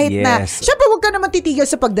mangyayari. Kahit na, syempre huwag ka naman titigil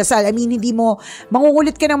sa pagdasal. I mean, hindi mo,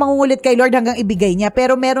 mangungulit kay Lord hanggang ibigay niya.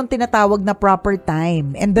 Pero meron tinatawag na proper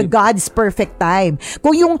time. And the God's perfect time.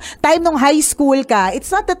 Kung yung time ng high school ka,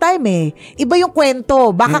 it's not the time eh. Iba yung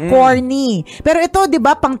kwento, baka corny. Pero ito, 'di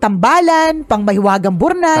ba, pang tambalan, pang mahiwagang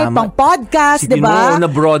burnay, pang podcast, 'di ba?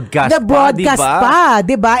 Na broadcast pa,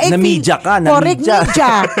 'di ba? Na media ka, na correct,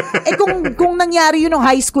 media. Kung nangyari yun ng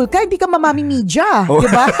high school ka, hindi ka mamami media, 'di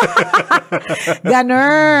ba?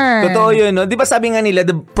 Ganun. Totoo 'yun, no? 'Di ba sabi nga nila,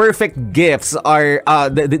 the perfect gifts are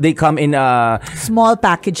they come in small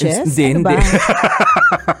packages. Hindi.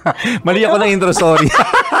 Mali ako ng intro, sorry.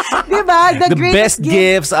 'Di ba? The best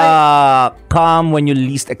gifts come when you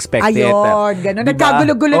least expect it. Ayun, gano'n. Diba?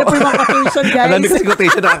 Nagkagulo-gulo na po yung mga quotation, guys. Alam,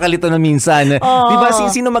 quotation, nakakalito na minsan. Diba,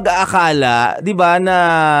 sino mag-aakala, diba, na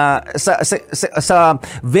sa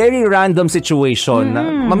very random situation,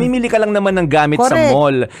 mamimili ka lang naman ng gamit sa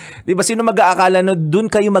mall. Diba, sino mag-aakala na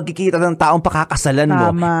dun kayo magkikita ng taong pakakasalan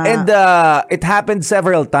mo. And it happened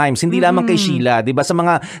several times. Hindi lamang kay Sheila. Diba, sa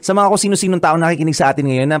mga kung sino-sinong taong nakikinig sa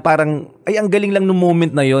atin ngayon na parang, ay, ang galing lang ng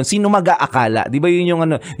moment na yon. Sino mag-aakala? Diba, yun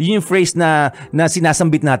yung phrase na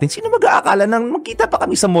sinasambit natin. Sino mag-aakala nang magkita pa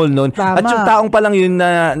kami sa mall noon? At yung taong pa lang yun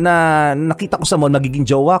na nakita ko sa mall, magiging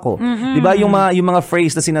jowa ko. Diba? Yung mga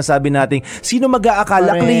phrase na sinasabi natin, sino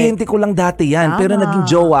mag-aakala? Kliyente ko lang dati yan. Pero naging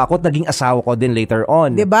jowa ko at naging asawa ko din later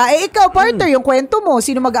on. Diba? Ikaw, partner, yung kwento mo,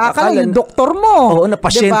 sino mag-aakala? Yung doktor mo. Oo, na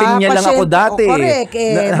pasyente niya lang ako dati. Correct.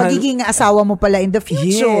 Magiging asawa mo pala in the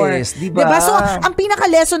future. Yes, diba? So, ang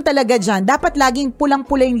pinaka-lesson talaga dyan, dapat laging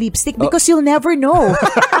pulang-pula yung lipstick because you'll never know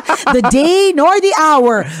the day nor the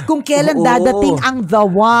hour kung kailan dadating ang the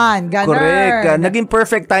one. Ganun. Correct. Naging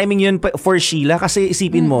perfect timing yun for Sheila kasi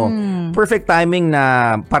isipin mo, perfect timing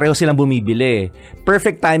na pareho silang bumibili.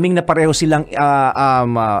 Perfect timing na pareho silang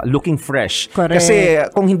looking fresh. Correct. Kasi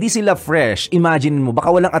kung hindi sila fresh, imagine mo,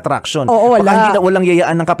 baka walang attraction. Oo, baka walang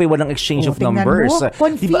yayaan ng kape, walang exchange of numbers.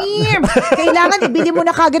 Confirm. Kailangan ibili mo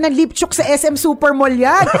na kagad ng lip chok sa SM Supermall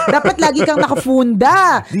yan. Dapat lagi kang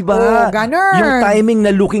nakafunda. Diba? Ganun. Yung timing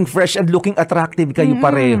na looking fresh and looking attractive kayo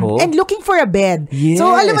pareho. And looking for a bed. Yes.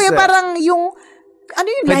 So, alam mo yun, parang yung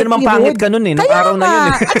pwede naman pangit ka nun nung araw na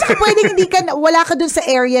yun. At saka pwedeng wala ka dun sa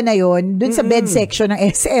area na yun, dun sa bed section ng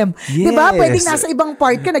SM. Yes. Diba? Pwedeng nasa ibang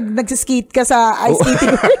part ka, nagsiskate ka sa ice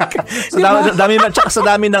skating rink. Sa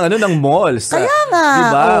dami ng malls. Kaya nga.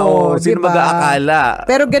 Diba? Sino mag-aakala?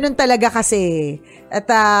 Pero ganun talaga kasi. At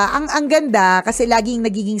ang ganda kasi laging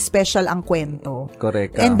nagiging special ang kwento.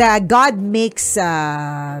 Correct. And God makes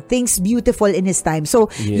things beautiful in His time. So,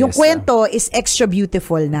 yung kwento is extra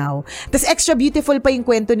beautiful now. Tapos extra beautiful pa yung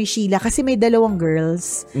kwento ni Sheila kasi may 2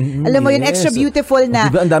 girls. Alam mo yun, extra beautiful na.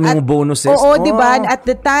 Diba, ang dami mong bonuses. Oo, diba? At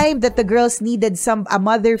the time that the girls needed a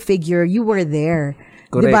mother figure, you were there.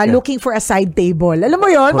 Correct. Diba? Looking for a side table. Alam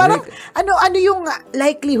mo yun? Parang, ano yung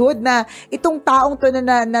likelihood na itong taong to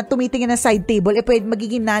na tumitingin ng side table, pwede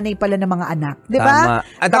magiging nanay pala ng mga anak. Diba? Tama.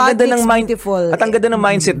 At ang ganda ng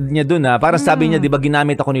mindset niya dun, para sabi niya, diba,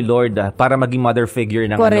 ginamit ako ni Lord para maging mother figure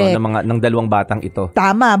ng 2 batang ito.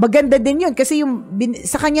 Tama. Maganda din yun. Kasi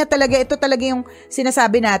sa kanya talaga, ito talaga yung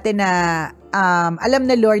sinasabi natin na alam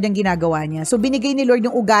na Lord ang ginagawa niya. So, binigay ni Lord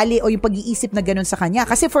yung ugali o yung pag-iisip na ganun sa kanya.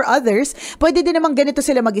 Kasi for others, pwede din naman ganito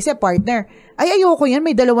sila mag-isip, partner. Ay, ayoko yan,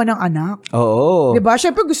 may 2 ng anak. Oo. Diba?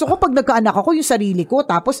 Siyempre, gusto ko pag nagkaanak ako, yung sarili ko,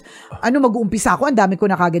 tapos, mag-uumpisa ako, ang dami ko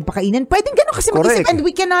na kagad pakainin. Pwedeng ganun kasi mag-isip. And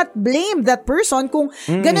we cannot blame that person kung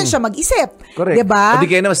ganun siya mag-isip. Correct. Diba? O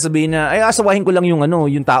di kaya naman sasabihin na, ay, asawahin ko lang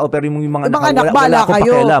yung tao, pero yung mga anak wala akong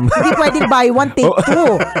pakialam. Hindi pwedeng buy one, take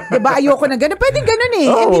 2. Diba? Ayoko na ganun. Pwedeng ganun eh.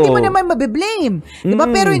 And hindi mo naman mabiblame. Diba?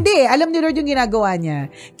 Pero hindi. Alam ni Lord yung ginagawa niya.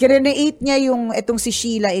 Kireneate niya itong si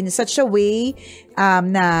Sheila in such a way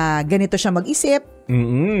na ganito siya mag-isip.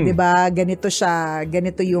 Diba? Ganito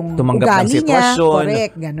yung tumanggap ugali ng sitwasyon. Niya.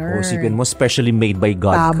 Correct, ganun. Isipin mo, specially made by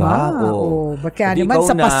God Tama. ka. Baka naman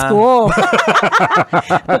sa Pasko.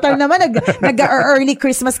 Total naman, nag-early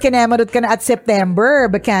Christmas kinemarot ka na at September.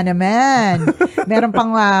 Baka naman. Meron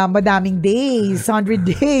pang madaming days,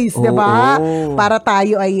 100 days, diba? Para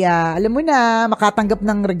tayo ay, alam mo na, makatanggap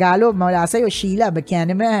ng regalo mula sa'yo, Sheila. Baka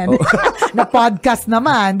naman. Na podcast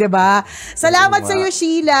naman, diba? Salamat sa'yo,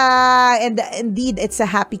 Sheila. And indeed, it's a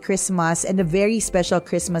happy Christmas and a very special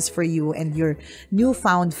Christmas for you and your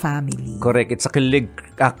newfound family. Correct. It's a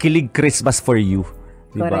kilig Christmas for you.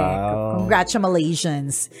 Correct.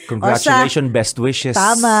 Congratulations. Congratulations, best wishes.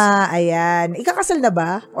 Tama, ayan. Ikakasal na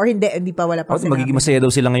ba? Or hindi? Hindi pa, wala pa sinabi. Magiging masaya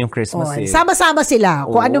daw sila ngayong Christmas. Sama-sama sila.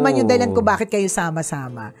 Kung ano man yung dahilan kung bakit kayo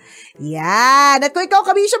sama-sama. Yan. At kung ikaw,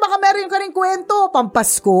 Kabisyo, baka meron ka rin kwento,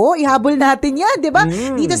 pampasko, ihabol natin yan, di ba?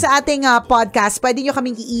 Dito sa ating podcast, pwede nyo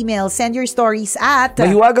kaming i-email. Send your stories at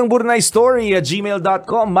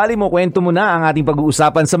mahiwagangburnaystory@gmail.com. Mali mo, kwento mo na ang ating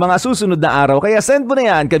pag-uusapan sa mga susunod na araw. Kaya send mo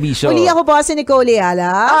na yan, Kabisyo. Uli ako po si Nicole Ayala.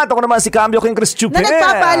 At ako naman si Cambio King Chris Chuper. Na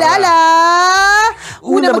nagpapaalala,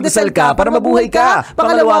 una magdasal ka para mabuhay ka.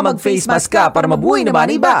 Pangalawa, mag-face mask ka para mabuhay naman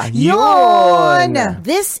iba. Yun!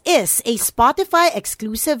 This is a Spotify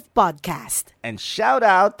exclusive podcast. And shout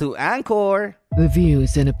out to Anchor. The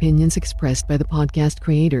views and opinions expressed by the podcast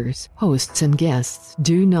creators, hosts, and guests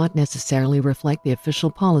do not necessarily reflect the official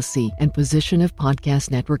policy and position of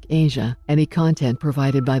Podcast Network Asia. Any content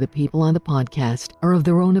provided by the people on the podcast are of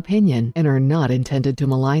their own opinion and are not intended to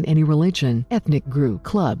malign any religion, ethnic group,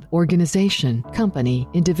 club, organization, company,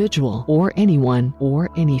 individual, or anyone or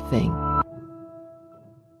anything.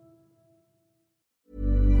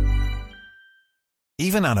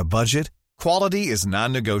 Even on a budget, quality is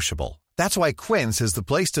non-negotiable. That's why Quince is the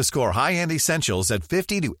place to score high-end essentials at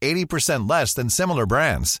 50 to 80% less than similar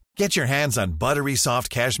brands. Get your hands on buttery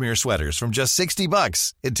soft cashmere sweaters from just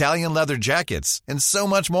 $60, Italian leather jackets, and so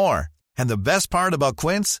much more. And the best part about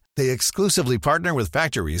Quince, they exclusively partner with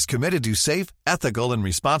factories committed to safe, ethical, and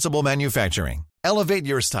responsible manufacturing. Elevate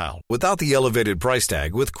your style without the elevated price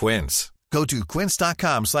tag with Quince. Go to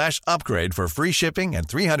quince.com/upgrade for free shipping and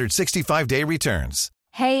 365-day returns.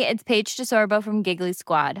 Hey, it's Paige DeSorbo from Giggly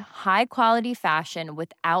Squad. High quality fashion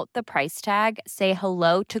without the price tag. Say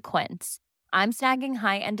hello to Quince. I'm snagging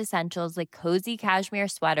high-end essentials like cozy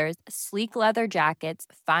cashmere sweaters, sleek leather jackets,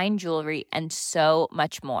 fine jewelry, and so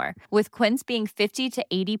much more. With Quince being 50 to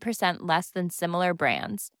 80% less than similar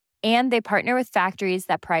brands. And they partner with factories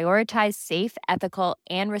that prioritize safe, ethical,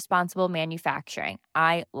 and responsible manufacturing.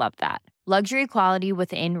 I love that. Luxury quality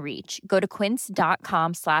within reach. Go to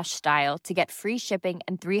quince.com/style to get free shipping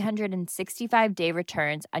and 365-day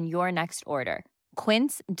returns on your next order.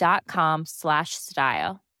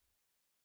 Quince.com/style.